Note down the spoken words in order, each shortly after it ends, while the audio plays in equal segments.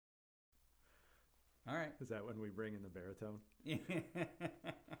All right. Is that when we bring in the baritone?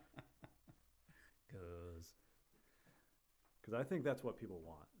 Because I think that's what people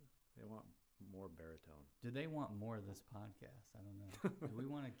want. They want more baritone. Do they want more of this podcast? I don't know. Do we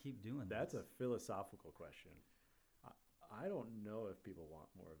want to keep doing That's this? a philosophical question. I don't know if people want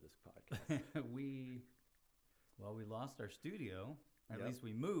more of this podcast. we lost our studio. At Yep. least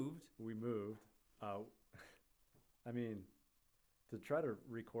we moved. We moved. I mean, to try to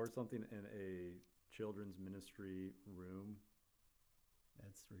record something in a children's ministry room,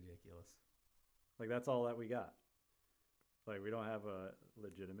 That's ridiculous. like that's all that we got. Like we don't have a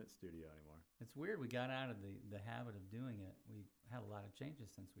legitimate studio anymore. It's weird. We got out of the habit of doing it. We had a lot of changes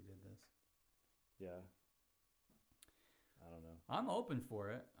since we did this. Yeah. I don't know. I'm open for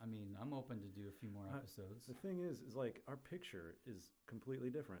it. I mean, I'm open to do a few more episodes. The thing is like our picture is completely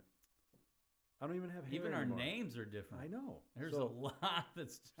different. I don't even have hair Even our anymore. names are different. I know. There's So- a lot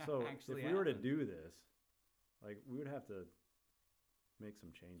that's So actually if we were to happened. do this, like we would have to make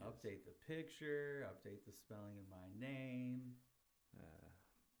some changes. Update the picture, update the spelling of my name.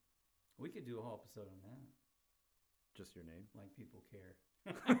 We could do a whole episode on that. Just your name. Like people care.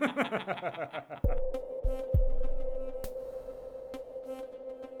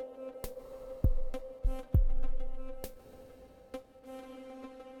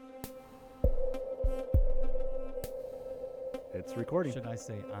 It's recording. Should I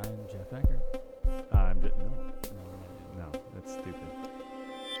say I'm Jeff Ecker? No, No, we're not doing no, that's stupid.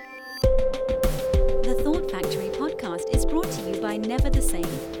 The Thought Factory podcast is brought to you by Never the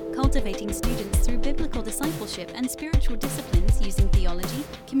Same, cultivating students through biblical discipleship and spiritual disciplines using theology,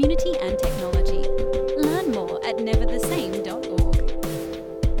 community, and technology. Learn more at neverthesame.org.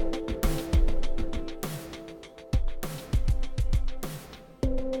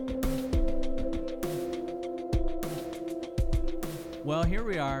 Well, here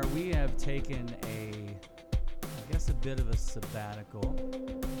we are. We have taken I guess a bit of a sabbatical.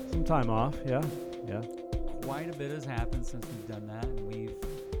 Some time off, yeah. Quite a bit has happened since we've done that. And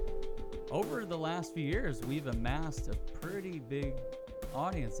over the last few years, we've amassed a pretty big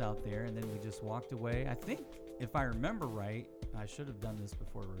audience out there, and then we just walked away. I think, if I remember right, I should have done this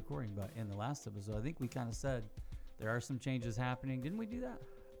before recording, but in the last episode, I think we kind of said there are some changes happening. Didn't we do that?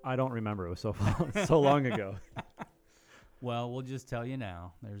 I don't remember. It was so long ago. Well, we'll just tell you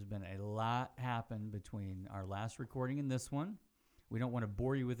now. There's been a lot happened between our last recording and this one. We don't want to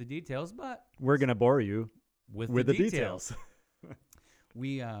bore you with the details, but We're going to bore you with the details.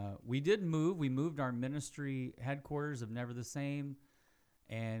 We did move. We moved our ministry headquarters of Never the Same,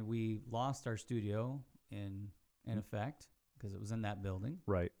 and we lost our studio in effect because it was in that building.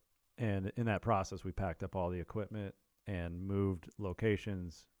 Right. And in that process, we packed up all the equipment and moved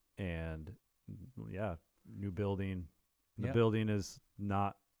locations and, yeah, new building. The Yep. building is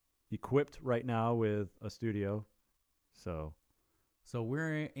not equipped right now with a studio. So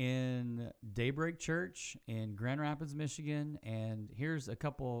we're in Daybreak Church in Grand Rapids, Michigan, and here's a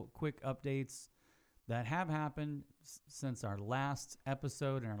couple quick updates that have happened since our last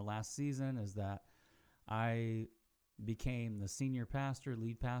episode and our last season. Is that I became the senior pastor,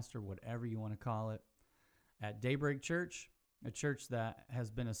 lead pastor, whatever you want to call it, at Daybreak Church, a church that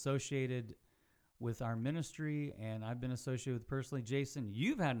has been associated with our ministry, and I've been associated with personally. Jason,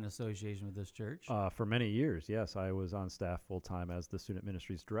 you've had an association with this church. for many years, yes, I was on staff full-time as the student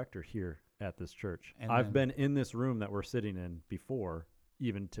ministries director here at this church. And I've then- been in this room that we're sitting in before,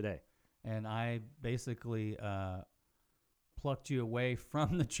 even today. And I basically plucked you away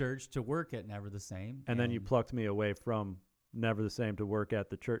from the church to work at Never the Same. And then you plucked me away from Never the Same to work at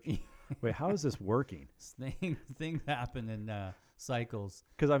the church. Wait, how is this working? Things happen in cycles.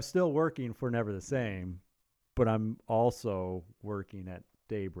 Because I'm still working for Never the Same, but I'm also working at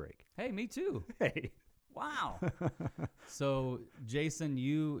Daybreak. Hey, me too. Hey. Wow. So, Jason,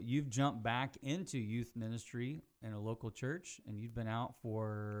 you've jumped back into youth ministry in a local church, and you've been out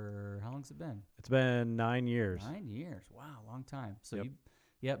for, how long's it been? It's been 9 years. 9 years. Wow, long time. So Yep.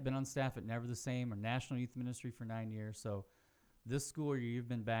 you've been on staff at Never the Same or National Youth Ministry for 9 years. So this school year you've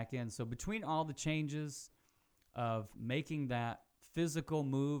been back in. So between all the changes of making that physical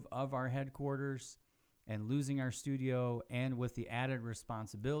move of our headquarters and losing our studio, and with the added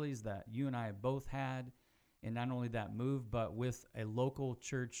responsibilities that you and I have both had, and not only that move, but with a local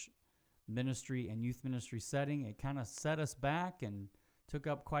church ministry and youth ministry setting, it kind of set us back and took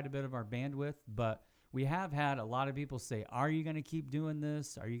up quite a bit of our bandwidth. But we have had a lot of people say, are you going to keep doing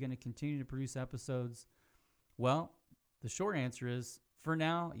this? Are you going to continue to produce episodes? Well, the short answer is, for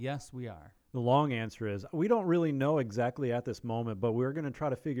now, yes, we are. the long answer is we don't really know exactly at this moment, but we're going to try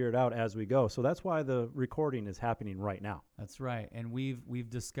to figure it out as we go. So that's why the recording is happening right now. That's right. And we've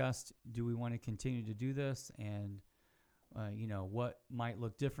discussed, do we want to continue to do this, and what might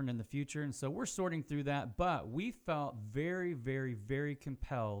look different in the future. And so we're sorting through that, but we felt very, very, very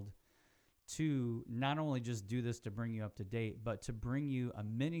compelled to not only just do this to bring you up to date, but to bring you a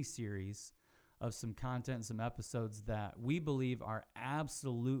mini series of some content and some episodes that we believe are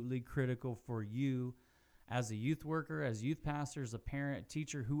absolutely critical for you as a youth worker, as youth pastors, a parent,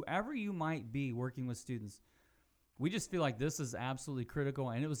 teacher, whoever you might be working with students. We just feel like this is absolutely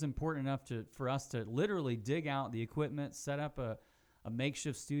critical, and it was important enough for us to literally dig out the equipment, set up a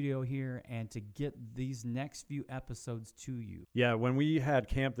makeshift studio here, and to get these next few episodes to you. Yeah, when we had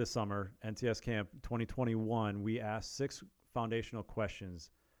camp this summer, NTS Camp 2021, we asked 6 foundational questions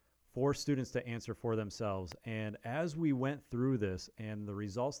for students to answer for themselves. And as we went through this and the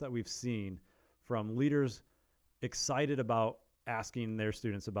results that we've seen from leaders excited about asking their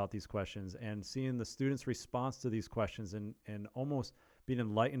students about these questions and seeing the students' response to these questions and almost being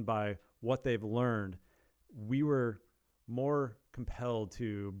enlightened by what they've learned, we were more compelled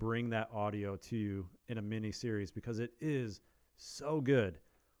to bring that audio to you in a mini series because it is so good.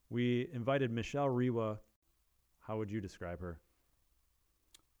 We invited Michelle Rewa. How would you describe her?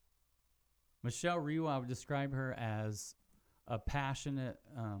 Michelle Rewa, I would describe her as a passionate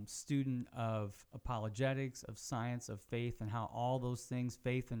student of apologetics, of science, of faith, and how all those things,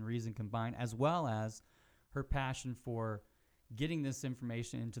 faith and reason, combine, as well as her passion for getting this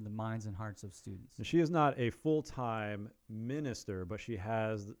information into the minds and hearts of students. She is not a full-time minister, but she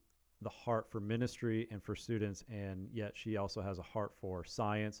has the heart for ministry and for students, and yet she also has a heart for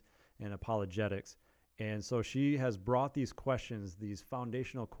science and apologetics. And so she has brought these questions, these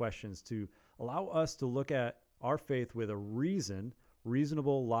foundational questions, to allow us to look at our faith with a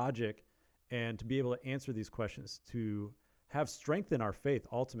reasonable logic, and to be able to answer these questions, to have strength in our faith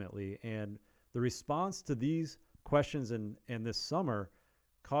ultimately. And the response to these questions and this summer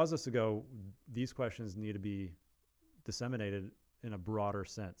caused us to go, these questions need to be disseminated in a broader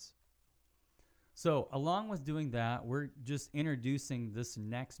sense. So along with doing that, we're just introducing this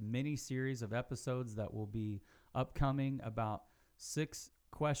next mini series of episodes that will be upcoming, about 6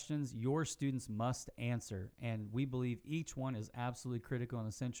 questions your students must answer. And we believe each one is absolutely critical and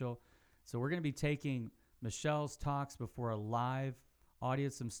essential. So we're going to be taking Michelle's talks before a live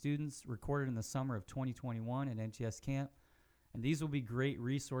audience of students recorded in the summer of 2021 at NTS Camp. And these will be great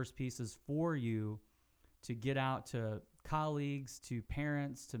resource pieces for you to get out to colleagues, to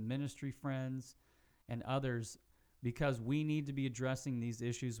parents, to ministry friends, and others, because we need to be addressing these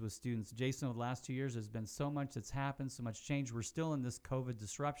issues with students. Jason, over the last 2 years, there's been so much that's happened, so much change. We're still in this COVID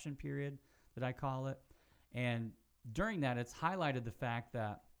disruption period that I call it. And during that, it's highlighted the fact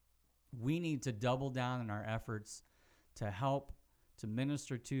that we need to double down in our efforts to help, to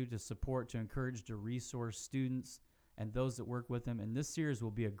minister to support, to encourage, to resource students and those that work with them. And this series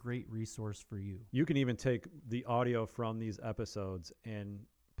will be a great resource for you. You can even take the audio from these episodes and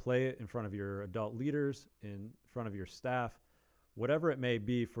play it in front of your adult leaders, in front of your staff, whatever it may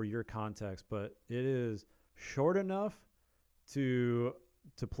be for your context. But it is short enough to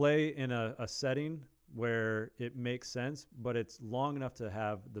play in a setting where it makes sense, but it's long enough to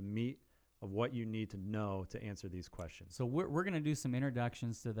have the meat of what you need to know to answer these questions. So we're going to do some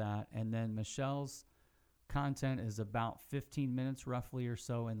introductions to that, and then Michelle's content is about 15 minutes roughly or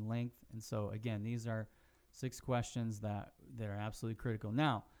so in length. And so again, these are 6 questions that are absolutely critical.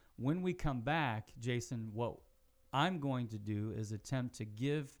 Now, when we come back, Jason, what I'm going to do is attempt to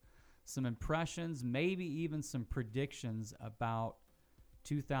give some impressions, maybe even some predictions about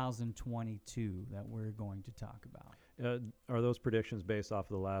 2022 that we're going to talk about. Are those predictions based off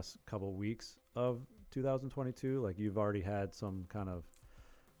of the last couple of weeks of 2022? Like, you've already had some kind of,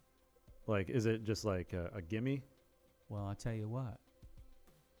 like, is it just like a gimme? Well, I'll tell you what.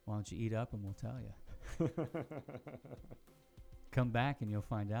 Why don't you eat up and we'll tell you. Come back and you'll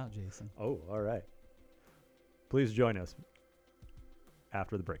find out, Jason. Oh, all right. Please join us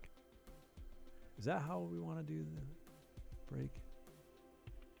after the break. Is that how we want to do the break?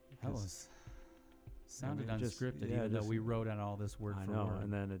 That was sounded just- unscripted, yeah, even though just- we wrote out all this word I for know, word.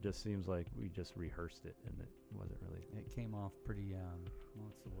 and then it just seems like we just rehearsed it, and it wasn't really. It came off pretty,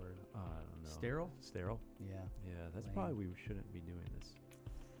 what's the word? I don't know. Sterile? Sterile. Yeah. Yeah, that's Lame. probably we shouldn't be doing this.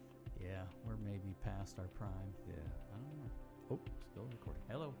 Yeah, we're maybe past our prime. Yeah. I don't know. Oh, still recording.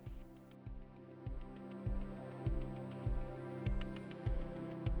 Hello.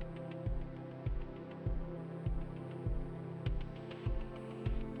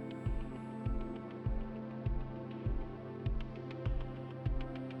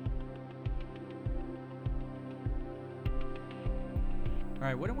 All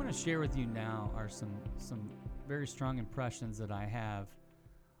right, what I want to share with you now are some very strong impressions that I have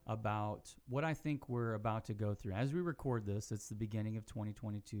about what I think we're about to go through. As we record this, it's the beginning of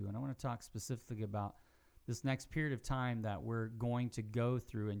 2022, and I want to talk specifically about this next period of time that we're going to go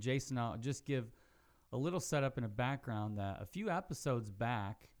through. And Jason, I'll just give a little setup and a background that a few episodes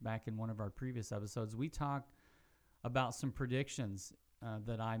back in one of our previous episodes, we talked about some predictions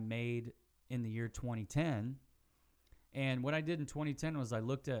that I made in the year 2010. And what I did in 2010 was I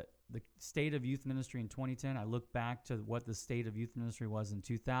looked at the state of youth ministry in 2010. I looked back to what the state of youth ministry was in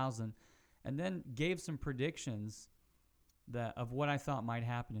 2000, and then gave some predictions of what I thought might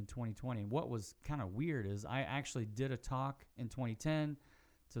happen in 2020. And what was kind of weird is I actually did a talk in 2010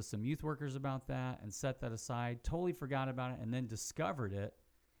 to some youth workers about that and set that aside, totally forgot about it, and then discovered it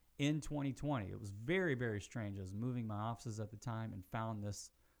in 2020. It was very, very strange. I was moving my offices at the time and found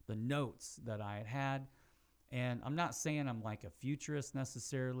the notes that I had. And I'm not saying I'm like a futurist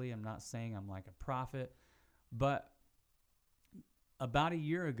necessarily. I'm not saying I'm like a prophet. But about a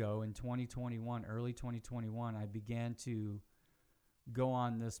year ago in 2021, early 2021, I began to go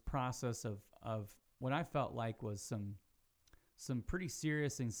on this process of what I felt like was some pretty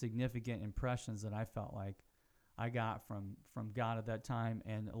serious and significant impressions that I felt like I got from God at that time.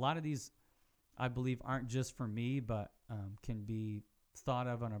 And a lot of these, I believe, aren't just for me, but can be thought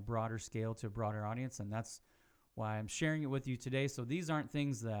of on a broader scale to a broader audience. And that's why I'm sharing it with you today. So these aren't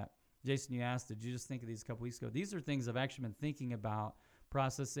things that, Jason, you asked, did you just think of these a couple weeks ago? These are things I've actually been thinking about,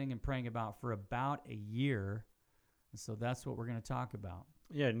 processing, and praying about for about a year. And so that's what we're going to talk about.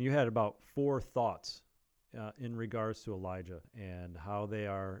 Yeah, and you had about 4 thoughts in regards to Elijah and how they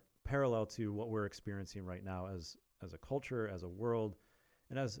are parallel to what we're experiencing right now as a culture, as a world,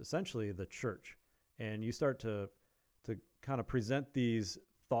 and as essentially the church. And you start to kind of present these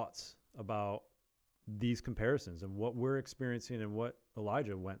thoughts about these comparisons and what we're experiencing and what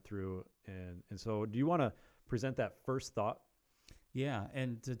Elijah went through. And so do you want to present that first thought? Yeah,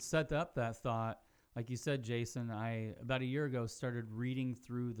 and to set up that thought, like you said, Jason, I, about a year ago, started reading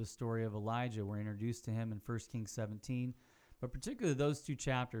through the story of Elijah. We're introduced to him in 1 Kings 17, but particularly those 2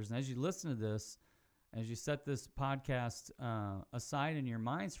 chapters. And as you listen to this, as you set this podcast aside in your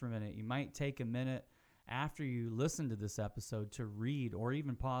minds for a minute, you might take a minute after you listen to this episode to read, or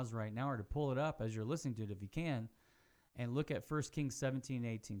even pause right now, or to pull it up as you're listening to it if you can, and look at 1 Kings 17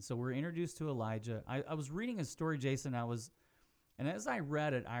 and 18. So we're introduced to Elijah. I was reading his story, Jason, and as I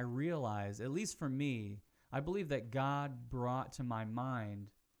read it, I realized, at least for me, I believe that God brought to my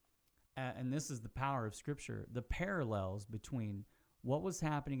mind, and this is the power of Scripture, the parallels between what was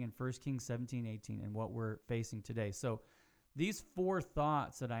happening in 1 Kings 17, 18 and what we're facing today. So these 4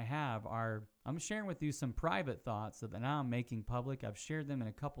 thoughts that I have I'm sharing with you some private thoughts that now I'm making public. I've shared them in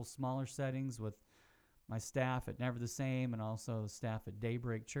a couple smaller settings with my staff at Never the Same and also staff at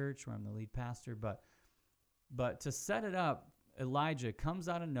Daybreak Church, where I'm the lead pastor. But to set it up, Elijah comes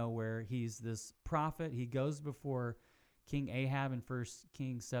out of nowhere. He's this prophet. He goes before King Ahab in 1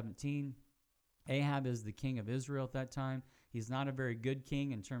 Kings 17. Ahab is the king of Israel at that time. He's not a very good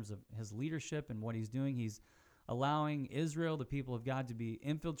king in terms of his leadership and what he's doing. He's allowing Israel, the people of God, to be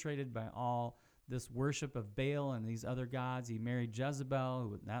infiltrated by all this worship of Baal and these other gods. He married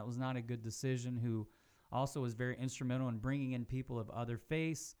Jezebel. That was not a good decision, who also was very instrumental in bringing in people of other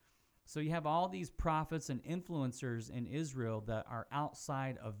faiths. So you have all these prophets and influencers in Israel that are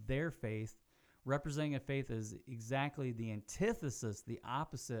outside of their faith, representing a faith that is exactly the antithesis, the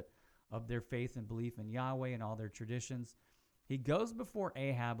opposite of their faith and belief in Yahweh and all their traditions. He goes before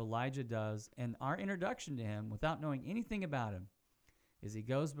Ahab, Elijah does, and our introduction to him, without knowing anything about him, is he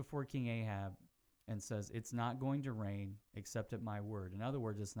goes before King Ahab and says, it's not going to rain except at my word. In other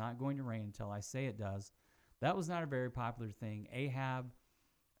words, it's not going to rain until I say it does. That was not a very popular thing. Ahab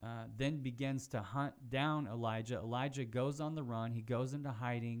then begins to hunt down Elijah. Elijah goes on the run. He goes into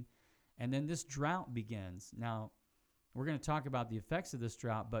hiding, and then this drought begins. Now, we're going to talk about the effects of this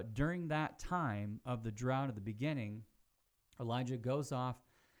drought, but during that time of the drought at the beginning, Elijah goes off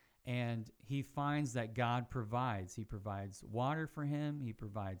and he finds that God provides. He provides water for him. He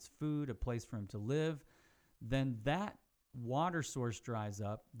provides food, a place for him to live. Then that water source dries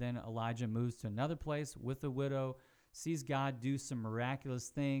up. Then Elijah moves to another place with a widow, sees God do some miraculous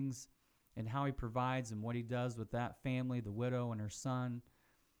things and how he provides and what he does with that family, the widow and her son.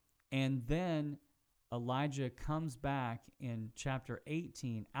 And then Elijah comes back in chapter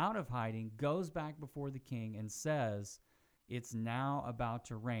 18 out of hiding, goes back before the king and says, it's now about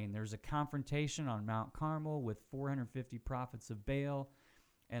to rain. There's a confrontation on Mount Carmel with 450 prophets of Baal.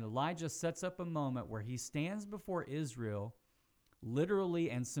 And Elijah sets up a moment where he stands before Israel, literally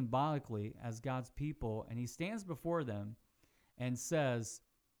and symbolically as God's people, and he stands before them and says,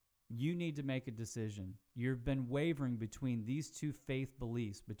 you need to make a decision. You've been wavering between these two faith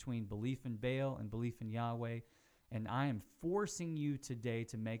beliefs, between belief in Baal and belief in Yahweh, and I am forcing you today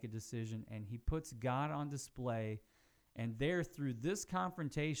to make a decision. And he puts God on display, and there, through this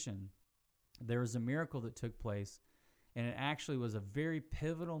confrontation, there was a miracle that took place, and it actually was a very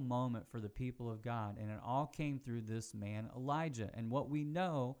pivotal moment for the people of God, and it all came through this man, Elijah. And what we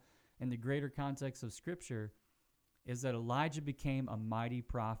know in the greater context of Scripture is that Elijah became a mighty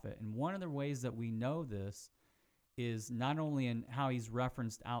prophet. And one of the ways that we know this is not only in how he's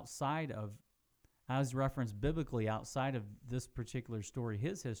referenced biblically outside of this particular story,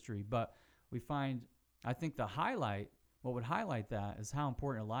 his history, but we find, I think what would highlight that is how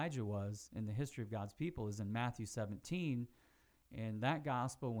important Elijah was in the history of God's people is in Matthew 17. In that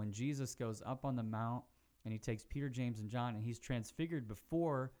gospel, when Jesus goes up on the mount and he takes Peter, James, and John, and he's transfigured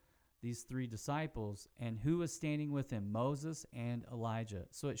before these three disciples, and who is standing with him? Moses and Elijah.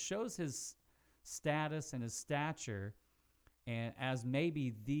 So it shows his status and his stature, and as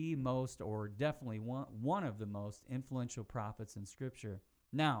maybe the most, or definitely one of the most influential prophets in Scripture.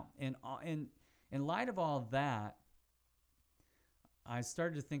 Now, in light of all that, I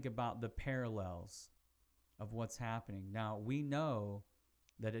started to think about the parallels of what's happening. Now, we know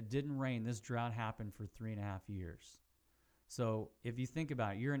that it didn't rain. This drought happened for 3.5 years. So if you think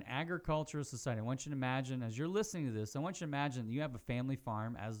about it, you're an agricultural society. I want you to imagine, as you're listening to this, I want you to imagine you have a family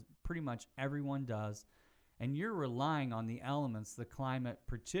farm, as pretty much everyone does, and you're relying on the elements, the climate,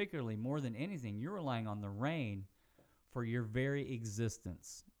 particularly more than anything, you're relying on the rain for your very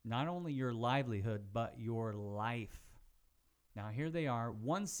existence. Not only your livelihood, but your life. Now, here they are.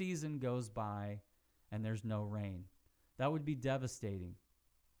 One season goes by, and there's no rain. That would be devastating.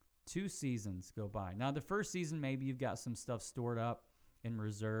 2 seasons go by. Now, the first season, maybe you've got some stuff stored up in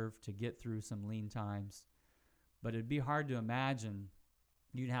reserve to get through some lean times. But it'd be hard to imagine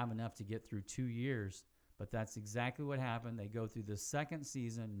you'd have enough to get through 2 years. But that's exactly what happened. They go through the second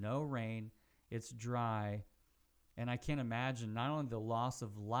season, no rain, it's dry. And I can't imagine not only the loss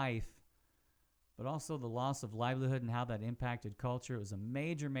of life, but also the loss of livelihood and how that impacted culture. It was a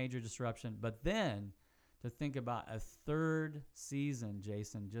major, major disruption. But then to think about a third season,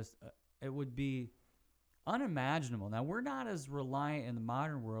 Jason, it would be unimaginable. Now, we're not as reliant in the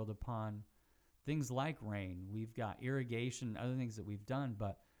modern world upon things like rain. We've got irrigation, other things that we've done,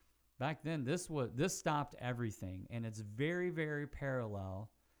 but back then this stopped everything, and it's very, very parallel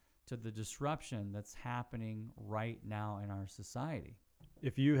to the disruption that's happening right now in our society.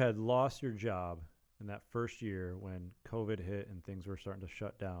 If you had lost your job in that first year when COVID hit and things were starting to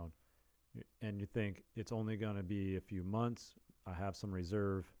shut down, and you think it's only going to be a few months, I have some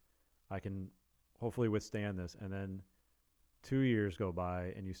reserve, I can hopefully withstand this, and then 2 years go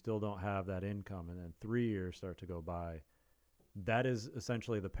by and you still don't have that income, and then 3 years start to go by, that is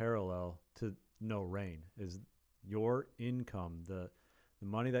essentially the parallel to no rain, is your income, the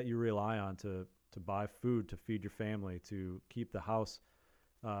money that you rely on to buy food, to feed your family, to keep the house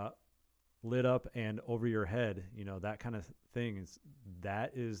lit up and over your head, that kind of thing.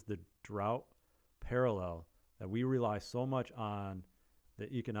 That is the drought parallel, that we rely so much on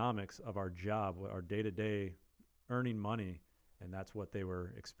the economics of our job, our day-to-day earning money, and that's what they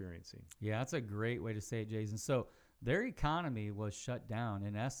were experiencing. Yeah, that's a great way to say it, Jason. So their economy was shut down,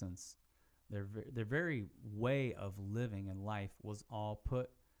 in essence. Their very way of living and life was all put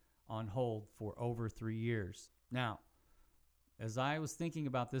on hold for over 3 years. Now, as I was thinking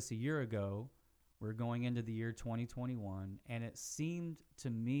about this a year ago, we're going into the year 2021, and it seemed to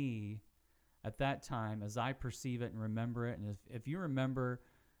me at that time, as I perceive it and remember it, and if you remember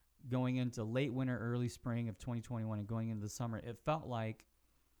going into late winter, early spring of 2021 and going into the summer, it felt like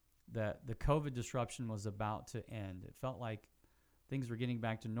that the COVID disruption was about to end. It felt like things were getting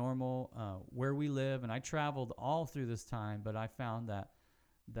back to normal where we live, and I traveled all through this time, but I found that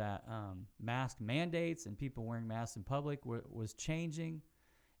mask mandates and people wearing masks in public was changing,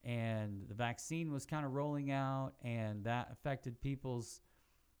 and the vaccine was kind of rolling out, and that affected people's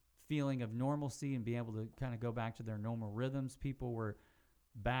feeling of normalcy and being able to kind of go back to their normal rhythms. People were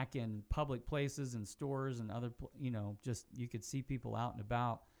back in public places and stores and other, just you could see people out and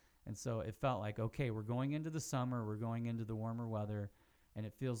about. And so it felt like, okay, we're going into the summer, we're going into the warmer weather, and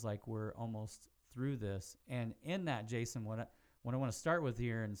it feels like we're almost through this. And in that, Jason, what I want to start with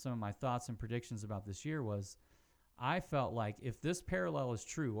here and some of my thoughts and predictions about this year was, I felt like if this parallel is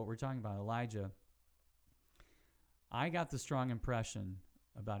true, what we're talking about, Elijah, I got the strong impression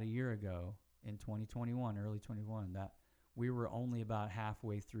about a year ago in 2021, early 21, that we were only about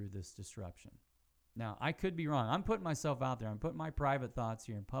halfway through this disruption. Now, I could be wrong. I'm putting myself out there. I'm putting my private thoughts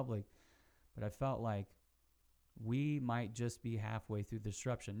here in public, but I felt like we might just be halfway through the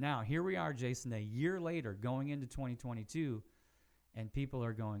disruption. Now, here we are, Jason, a year later, going into 2022, and people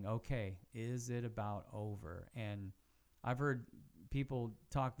are going, okay, is it about over? And I've heard people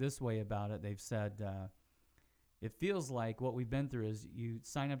talk this way about it. They've said, it feels like what we've been through is you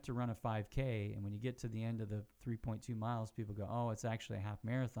sign up to run a 5K, and when you get to the end of the 3.2 miles, people go, oh, it's actually a half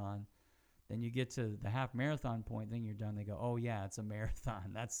marathon. Then you get to the half marathon point, then you're done. They go, oh, yeah, it's a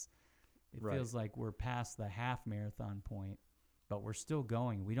marathon. It Right. feels like we're past the half marathon point, but we're still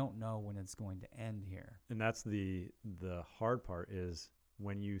going. We don't know when it's going to end here. And that's the hard part, is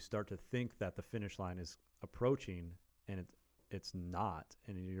when you start to think that the finish line is approaching and it's not,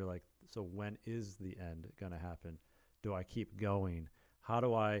 and you're like, so when is the end going to happen? Do I keep going? How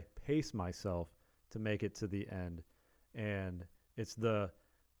do I pace myself to make it to the end? And it's the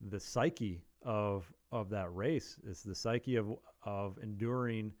psyche of that race. It's the psyche of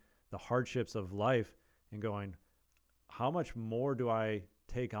enduring the hardships of life and going, how much more do I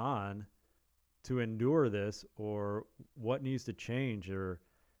take on to endure this, or what needs to change, or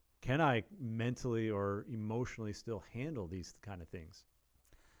can I mentally or emotionally still handle these kind of things?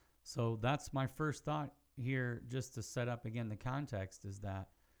 So that's my first thought here, just to set up again the context, is that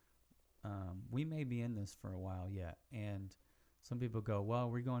we may be in this for a while yet. And some people go, well,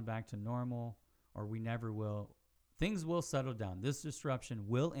 we're going back to normal, or we never will. Things will settle down. This disruption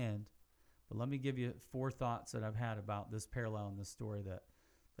will end. But let me give you 4 thoughts that I've had about this parallel in this story that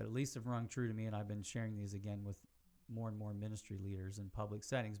at least have rung true to me, and I've been sharing these again with more and more ministry leaders in public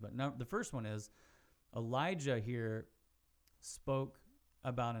settings. But the first one is Elijah here spoke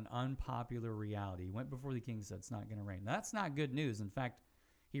about an unpopular reality. He went before the king and said, it's not going to rain. That's not good news. In fact,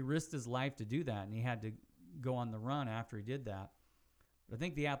 he risked his life to do that, and he had to go on the run after he did that. But I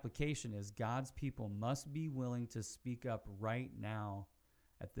think the application is God's people must be willing to speak up right now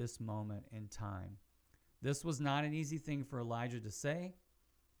at this moment in time. This was not an easy thing for Elijah to say,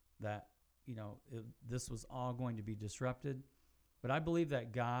 that this was all going to be disrupted. But I believe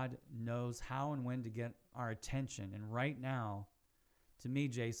that God knows how and when to get our attention. And right now, to me,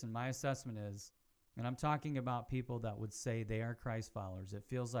 Jason, my assessment is, and I'm talking about people that would say they are Christ followers, it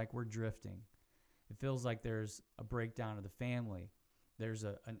feels like we're drifting. It feels like there's a breakdown of the family. There's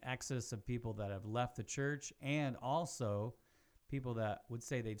an exodus of people that have left the church, and also people that would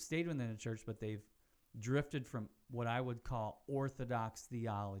say they've stayed within the church, but they've drifted from what I would call orthodox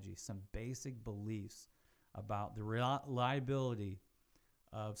theology, some basic beliefs about the reliability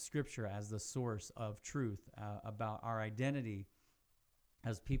of Scripture as the source of truth, about our identity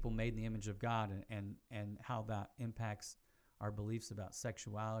as people made in the image of God, and how that impacts our beliefs about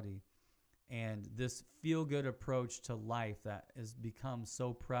sexuality. And this feel-good approach to life that has become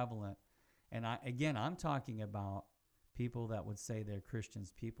so prevalent. And I'm talking about people that would say they're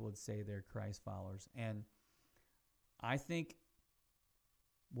Christians, people would say they're Christ followers. And I think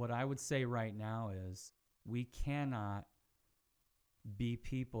what I would say right now is we cannot be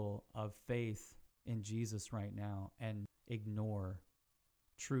people of faith in Jesus right now and ignore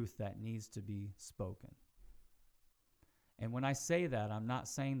truth that needs to be spoken. And when I say that, I'm not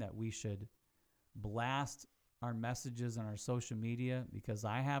saying that we should blast our messages on our social media, because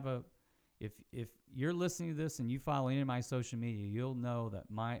I have if you're listening to this and you follow any of my social media, you'll know that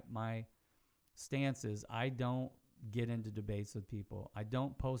my stance is I don't get into debates with people. I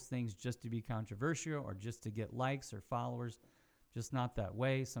don't post things just to be controversial or just to get likes or followers. Just not that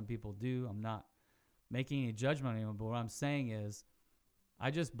way. Some people do. I'm not making any judgment on anyone, but what I'm saying is I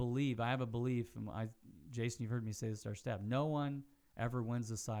just believe, I have a belief, and Jason, you've heard me say this to our staff, no one ever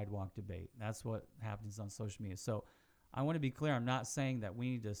wins a sidewalk debate. That's what happens on social media. So I want to be clear, I'm not saying that we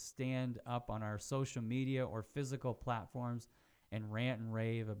need to stand up on our social media or physical platforms and rant and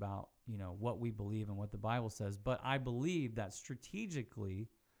rave about, what we believe and what the Bible says. But I believe that strategically,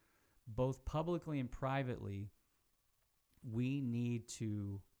 both publicly and privately, we need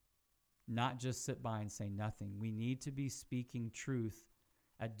to not just sit by and say nothing. We need to be speaking truth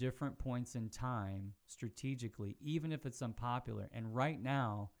at different points in time strategically, even if it's unpopular. And right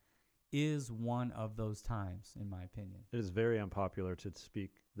now is one of those times, in my opinion. It is very unpopular to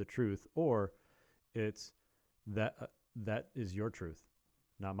speak the truth, or it's that is your truth,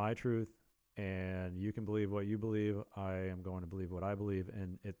 not my truth, and you can believe what you believe. I am going to believe what I believe,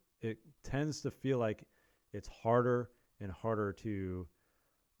 and it tends to feel like it's harder and harder to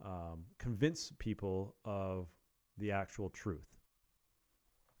convince people of the actual truth.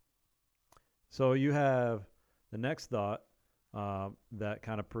 So you have the next thought that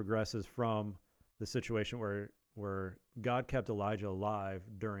kind of progresses from the situation where God kept Elijah alive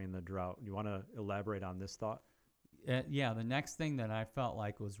during the drought. You want to elaborate on this thought? The next thing that I felt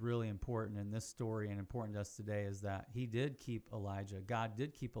like was really important in this story and important to us today is that God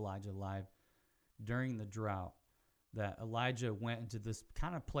did keep Elijah alive during the drought. That Elijah went into this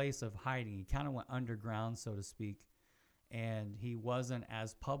kind of place of hiding. He kind of went underground, so to speak, and he wasn't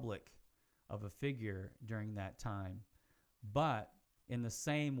as public of a figure during that time. But in the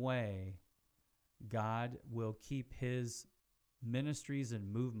same way, God will keep his ministries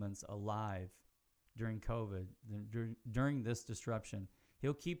and movements alive during COVID, during this disruption.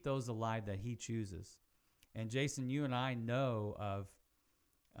 He'll keep those alive that he chooses. And Jason, you and I know of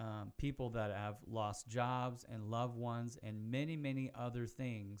people that have lost jobs and loved ones and many, many other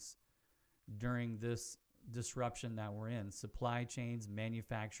things during this disruption that we're in. Supply chains,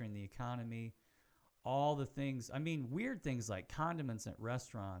 manufacturing, the economy, all the things. I mean, weird things like condiments at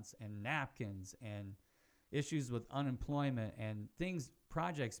restaurants and napkins and issues with unemployment and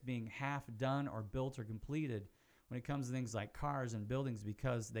projects being half done or built or completed when it comes to things like cars and buildings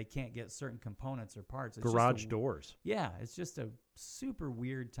because they can't get certain components or parts. It's Garage doors. Yeah, it's just a super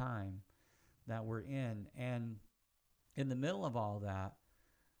weird time that we're in. And in the middle of all that,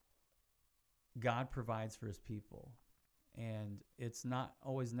 God provides for his people. And it's not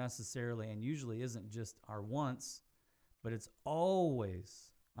always necessarily, and usually isn't just our wants, but it's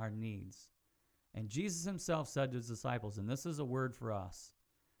always our needs. And Jesus himself said to his disciples, and this is a word for us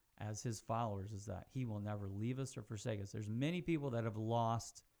as his followers, is that he will never leave us or forsake us. There's many people that have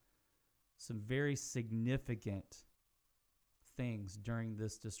lost some very significant things during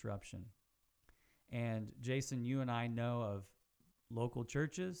this disruption. And Jason, you and I know of local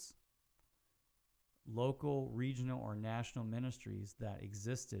churches, local, regional, or national ministries that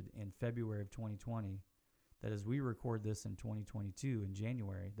existed in February of 2020 that as we record this in 2022 in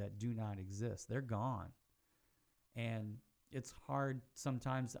January that do not exist. They're gone. And it's hard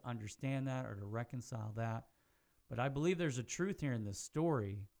sometimes to understand that or to reconcile that. But I believe there's a truth here in this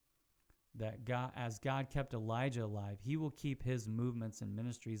story that God, as God kept Elijah alive, he will keep his movements and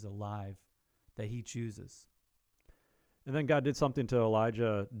ministries alive that he chooses. And then God did something to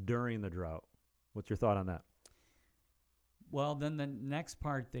Elijah during the drought. What's your thought on that? Well, then the next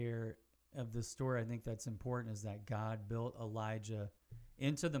part there of this story I think that's important is that God built Elijah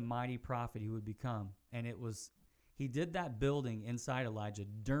into the mighty prophet he would become. And he did that building inside Elijah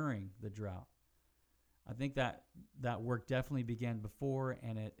during the drought. I think that work definitely began before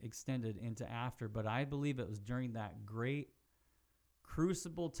and it extended into after, but I believe it was during that great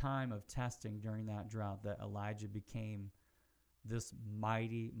crucible time of testing during that drought that Elijah became this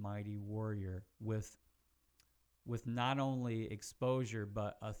mighty, mighty warrior with not only exposure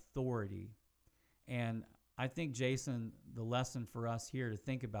but authority. And I think, Jason, the lesson for us here to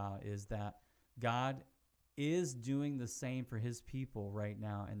think about is that God is doing the same for his people right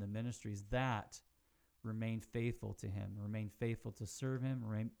now in the ministries that remain faithful to him, remain faithful to serve him,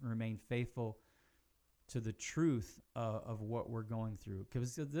 remain faithful to the truth of what we're going through.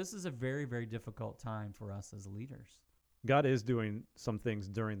 Because this is a very, very difficult time for us as leaders. God is doing some things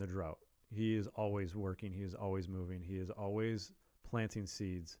during the drought. He is always working. He is always moving. He is always planting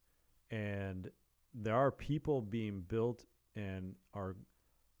seeds. And there are people being built and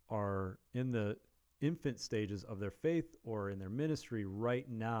are in the infant stages of their faith or in their ministry right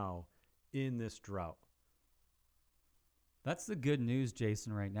now in this drought. That's the good news,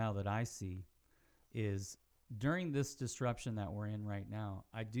 Jason, right now that I see is during this disruption that we're in right now,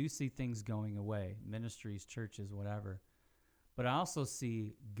 I do see things going away, ministries, churches, whatever. But I also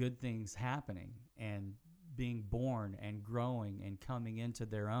see good things happening and being born and growing and coming into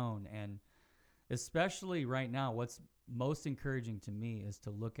their own. And especially right now, what's most encouraging to me is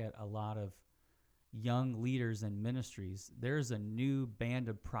to look at a lot of young leaders and ministries. There's a new band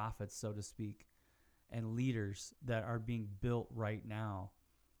of prophets, so to speak, and leaders that are being built right now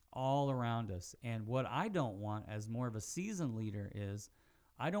all around us. And what I don't want as more of a seasoned leader is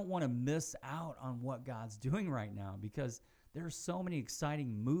I don't want to miss out on what God's doing right now because there are so many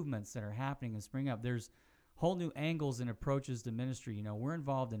exciting movements that are happening and springing up. There's whole new angles and approaches to ministry. You know, we're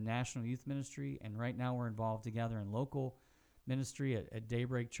involved in national youth ministry, and right now we're involved together in local ministry at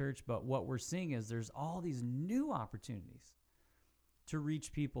Daybreak Church. But what we're seeing is there's all these new opportunities to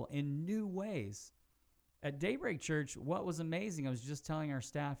reach people in new ways. At Daybreak Church, what was amazing, I was just telling our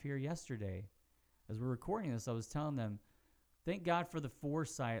staff here yesterday, as we're recording this, I was telling them, thank God for the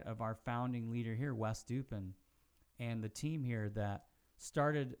foresight of our founding leader here, Wes Dupin, and the team here that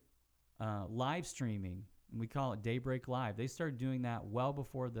started live streaming, and we call it Daybreak Live. They started doing that well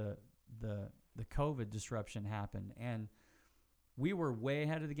before the COVID disruption happened, and we were way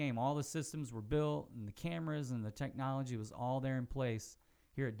ahead of the game. All the systems were built, and the cameras and the technology was all there in place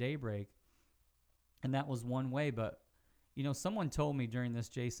here at Daybreak. And that was one way. But, someone told me during this,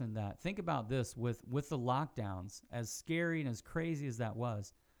 Jason, that think about this with the lockdowns, as scary and as crazy as that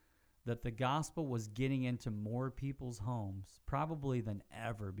was, that the gospel was getting into more people's homes probably than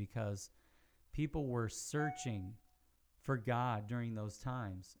ever, because people were searching for God during those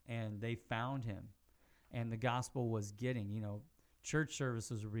times, and they found him. And the gospel was getting, church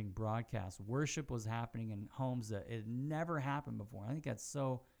services were being broadcast. Worship was happening in homes that it had never happened before. I think that's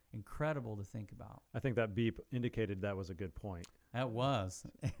so incredible to think about. I think that beep indicated that was a good point. That was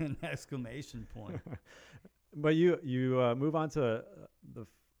an exclamation point. But you move on to the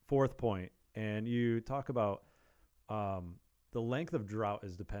fourth point, and you talk about the length of drought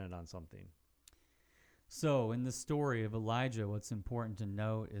is dependent on something. So in the story of Elijah, what's important to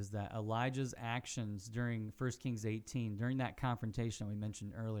note is that Elijah's actions during 1 Kings 18, during that confrontation we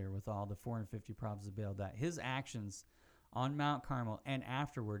mentioned earlier with all the 450 prophets of Baal, that his actions on Mount Carmel and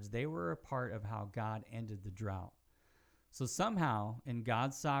afterwards, they were a part of how God ended the drought. So somehow, in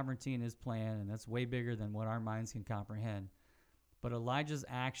God's sovereignty and his plan, and that's way bigger than what our minds can comprehend, but Elijah's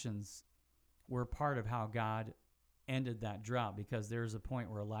actions were part of how God ended that drought, because there's a point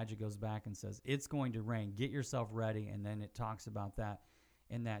where Elijah goes back and says, it's going to rain, get yourself ready, and then it talks about that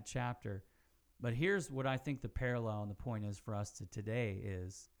in that chapter. But here's what I think the parallel and the point is for us to today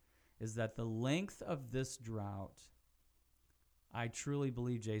is that the length of this drought, I truly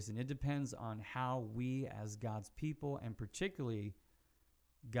believe, Jason, it depends on how we as God's people, and particularly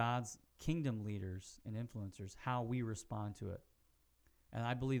God's kingdom leaders and influencers, how we respond to it. And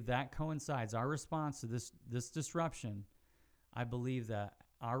I believe that coincides, our response to this disruption, I believe that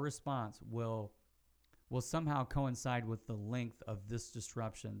our response will somehow coincide with the length of this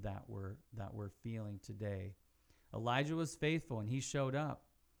disruption that we're feeling today. Elijah was faithful, and he showed up.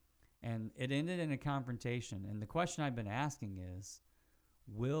 And it ended in a confrontation. And the question I've been asking is,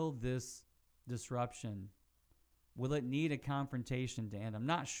 will this disruption, will it need a confrontation to end? I'm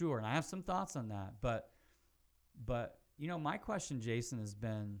not sure, and I have some thoughts on that. But my question, Jason, has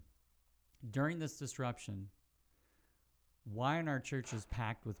been, during this disruption, why aren't our churches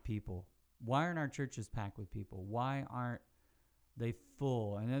packed with people? Why aren't our churches packed with people? Why aren't they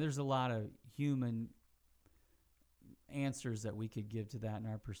full? And there's a lot of human answers that we could give to that in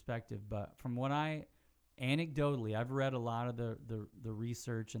our perspective. But from what anecdotally, I've read a lot of the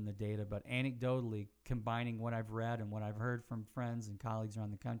research and the data, but anecdotally, combining what I've read and what I've heard from friends and colleagues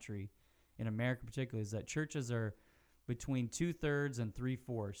around the country, in America particularly, is that churches are between 2/3 and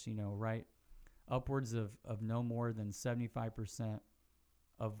 3/4, right? Upwards of no more than 75%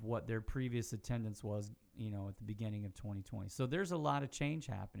 of what their previous attendance was, at the beginning of 2020. So there's a lot of change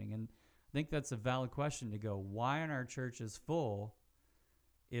happening. And I think that's a valid question to go, why aren't our churches full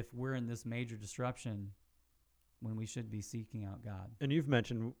if we're in this major disruption when we should be seeking out God? And you've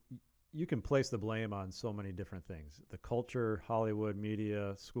mentioned you can place the blame on so many different things. The culture, Hollywood,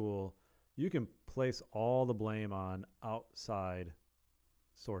 media, school. You can place all the blame on outside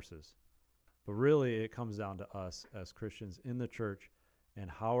sources. But really, it comes down to us as Christians in the church, and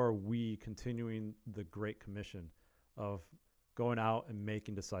how are we continuing the Great Commission of going out and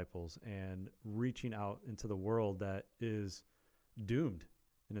making disciples and reaching out into the world that is doomed,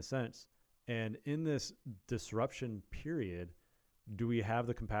 in a sense. And in this disruption period, do we have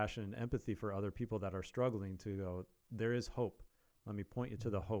the compassion and empathy for other people that are struggling to go, there is hope. Let me point you to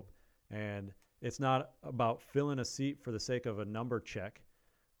the hope. And it's not about filling a seat for the sake of a number check,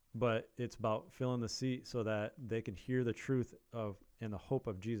 but it's about filling the seat so that they can hear the truth of and the hope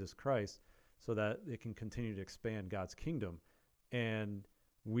of Jesus Christ, so that they can continue to expand God's kingdom. And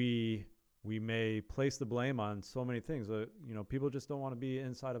we may place the blame on so many things. People just don't want to be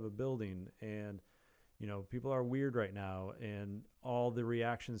inside of a building, and people are weird right now, and all the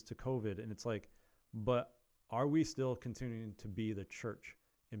reactions to COVID. And it's like, but are we still continuing to be the church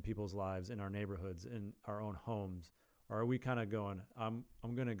in people's lives, in our neighborhoods, in our own homes? Or are we kind of going, I'm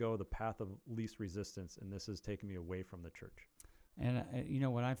going to go the path of least resistance, and this is taking me away from the church? And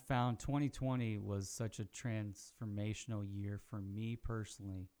what I found, 2020 was such a transformational year for me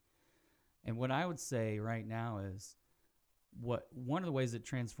personally. And what I would say right now is, one of the ways that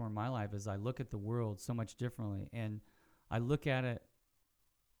transformed my life is I look at the world so much differently, and I look at it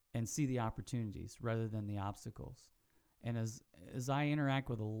and see the opportunities rather than the obstacles. And as I interact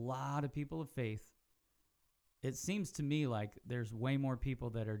with a lot of people of faith, it seems to me like there's way more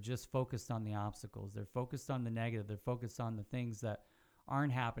people that are just focused on the obstacles. They're focused on the negative. They're focused on the things that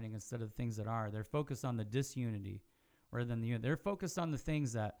aren't happening instead of the things that are. They're focused on the disunity rather than the unity. They're focused on the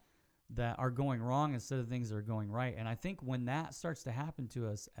things that are going wrong instead of things that are going right. And I think when that starts to happen to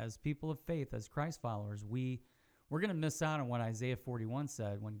us as people of faith, as Christ followers, we we're going to miss out on what Isaiah 41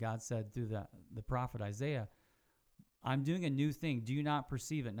 said when God said through the prophet Isaiah, I'm doing a new thing. Do you not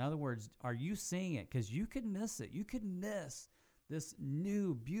perceive it? In other words, are you seeing it? Because you could miss it. You could miss this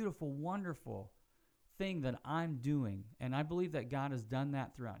new, beautiful, wonderful thing that I'm doing. And I believe that God has done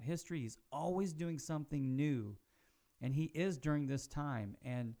that throughout history. He's always doing something new. And he is during this time.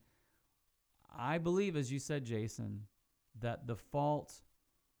 And I believe, as you said, Jason, that the fault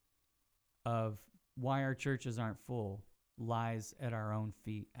of why our churches aren't full lies at our own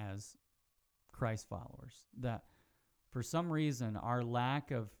feet as Christ followers. That for some reason, our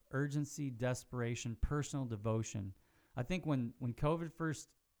lack of urgency, desperation, personal devotion. I think when COVID first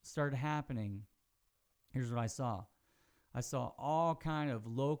started happening, here's what I saw. I saw all kind of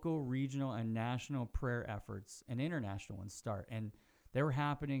local, regional, and national prayer efforts and international ones start. And they were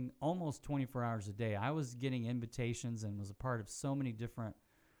happening almost 24 hours a day. I was getting invitations and was a part of so many different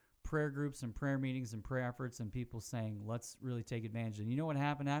prayer groups and prayer meetings and prayer efforts and people saying, let's really take advantage. And you know what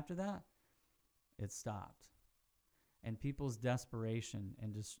happened after that? It stopped. And people's desperation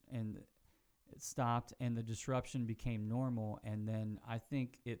and it stopped, and the disruption became normal. And then I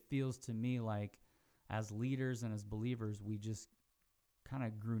think it feels to me like as leaders and as believers, we just kind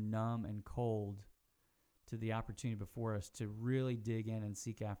of grew numb and cold to the opportunity before us to really dig in and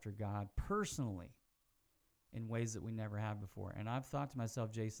seek after God personally in ways that we never have before. And I've thought to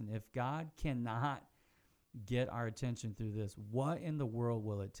myself, Jason, if God cannot get our attention through this, what in the world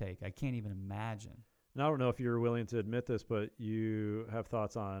will it take? I can't even imagine. And I don't know if you're willing to admit this, but you have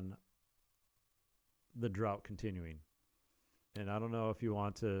thoughts on the drought continuing. And I don't know if you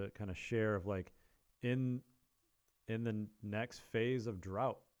want to kind of share of like in the next phase of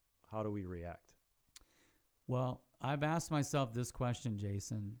drought, how do we react? Well, I've asked myself this question,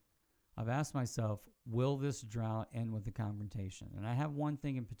 Jason. I've asked myself, will this drought end with a confrontation? And I have one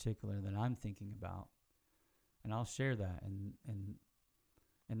thing in particular that I'm thinking about, and I'll share that.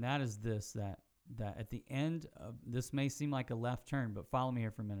 And that is this, that at the end of, this may seem like a left turn, but follow me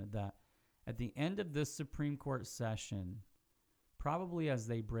here for a minute, that at the end of this Supreme Court session, probably as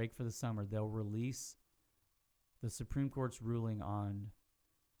they break for the summer, they'll release the Supreme Court's ruling on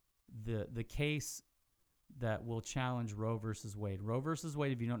the case that will challenge Roe versus Wade. Roe versus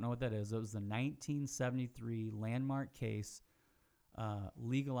Wade, if you don't know what that is, it was the 1973 landmark case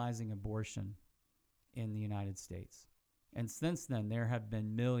legalizing abortion in the United States. And since then, there have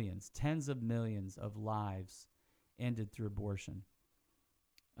been millions, tens of millions of lives ended through abortion.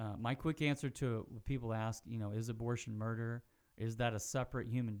 My quick answer to what people ask, is abortion murder? Is that a separate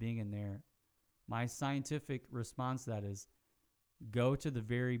human being in there? My scientific response to that is go to the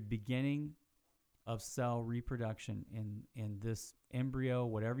very beginning of cell reproduction in this embryo,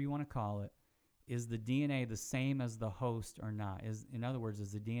 whatever you want to call it. Is the DNA the same as the host or not? In other words,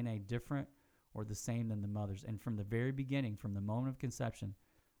 is the DNA different or the same than the mother's? And from the very beginning, from the moment of conception,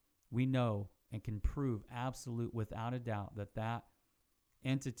 we know and can prove absolute without a doubt that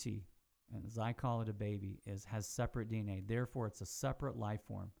entity, and as I call it a baby, has separate DNA. Therefore, it's a separate life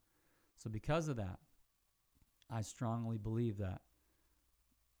form. So because of that, I strongly believe that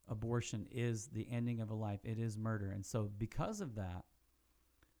abortion is the ending of a life. It is murder. And so because of that,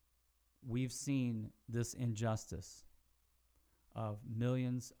 we've seen this injustice of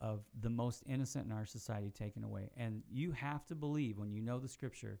millions of the most innocent in our society taken away. And you have to believe, when you know the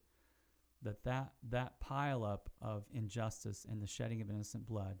scripture, that pile up of injustice and the shedding of innocent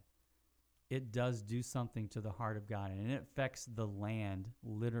blood, it does do something to the heart of God. And it affects the land,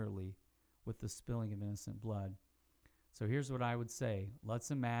 literally, with the spilling of innocent blood. So here's what I would say.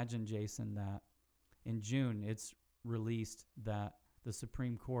 Let's imagine, Jason, that in June it's released that the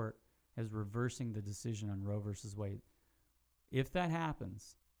Supreme Court is reversing the decision on Roe versus Wade. If that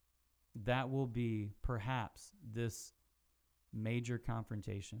happens, that will be perhaps this major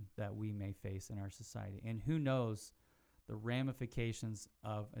confrontation that we may face in our society. And who knows the ramifications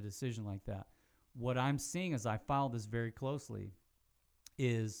of a decision like that. What I'm seeing as I follow this very closely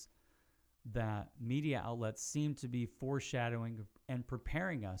is that media outlets seem to be foreshadowing and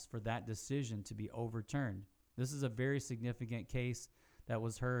preparing us for that decision to be overturned. This is a very significant case that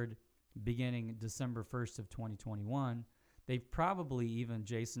was heard beginning December 1st of 2021. They've probably even,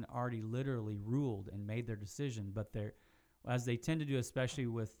 Jason, already literally ruled and made their decision, but as they tend to do, especially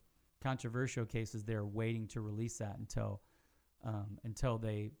with controversial cases, they're waiting to release that until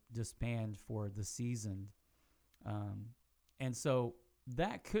they disband for the season. And so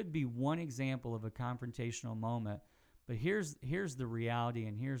that could be one example of a confrontational moment. But here's the reality,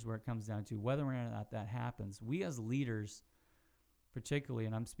 and here's where it comes down to whether or not that happens. We as leaders, particularly,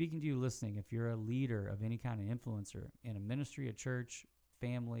 and I'm speaking to you listening, if you're a leader of any kind of influencer in a ministry, a church,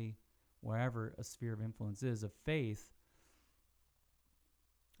 family, wherever a sphere of influence is, of faith,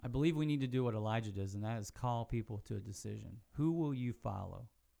 I believe we need to do what Elijah does, and that is call people to a decision. Who will you follow?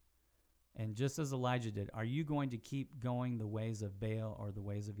 And just as Elijah did, are you going to keep going the ways of Baal or the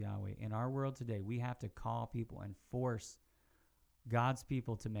ways of Yahweh? In our world today, we have to call people and force God's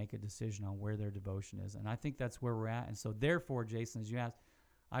people to make a decision on where their devotion is. And I think that's where we're at. And so therefore, Jason, as you asked,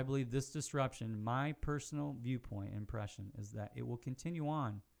 I believe this disruption, my personal viewpoint, impression, is that it will continue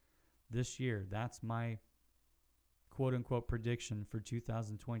on this year. That's my quote-unquote prediction for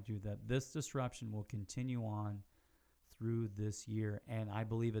 2022, that this disruption will continue on through this year. And I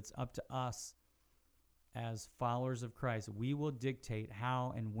believe it's up to us as followers of Christ. We will dictate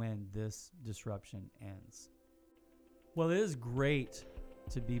how and when this disruption ends. Well, it is great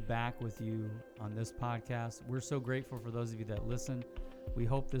to be back with you on this podcast. We're so grateful for those of you that listen. We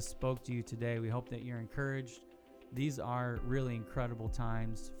hope this spoke to you today. We hope that you're encouraged. These are really incredible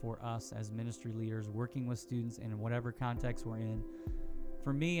times for us as ministry leaders working with students in whatever context we're in.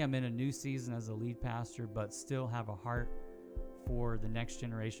 For me, I'm in a new season as a lead pastor, but still have a heart for the next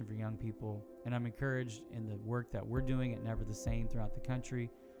generation, for young people. And I'm encouraged in the work that we're doing at Never the Same throughout the country.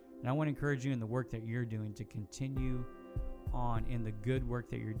 And I want to encourage you in the work that you're doing to continue on in the good work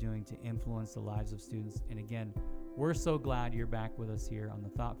that you're doing to influence the lives of students. And again, we're so glad you're back with us here on the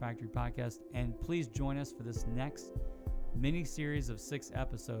Thought Factory podcast. And please join us for this next mini series of 6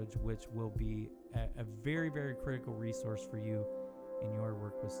 episodes, which will be a very, very critical resource for you in your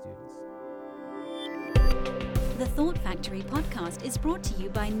work with students. The Thought Factory podcast is brought to you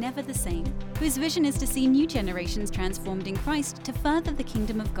by Never the Same, whose vision is to see new generations transformed in Christ to further the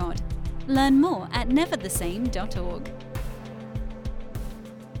kingdom of God. Learn more at neverthesame.org.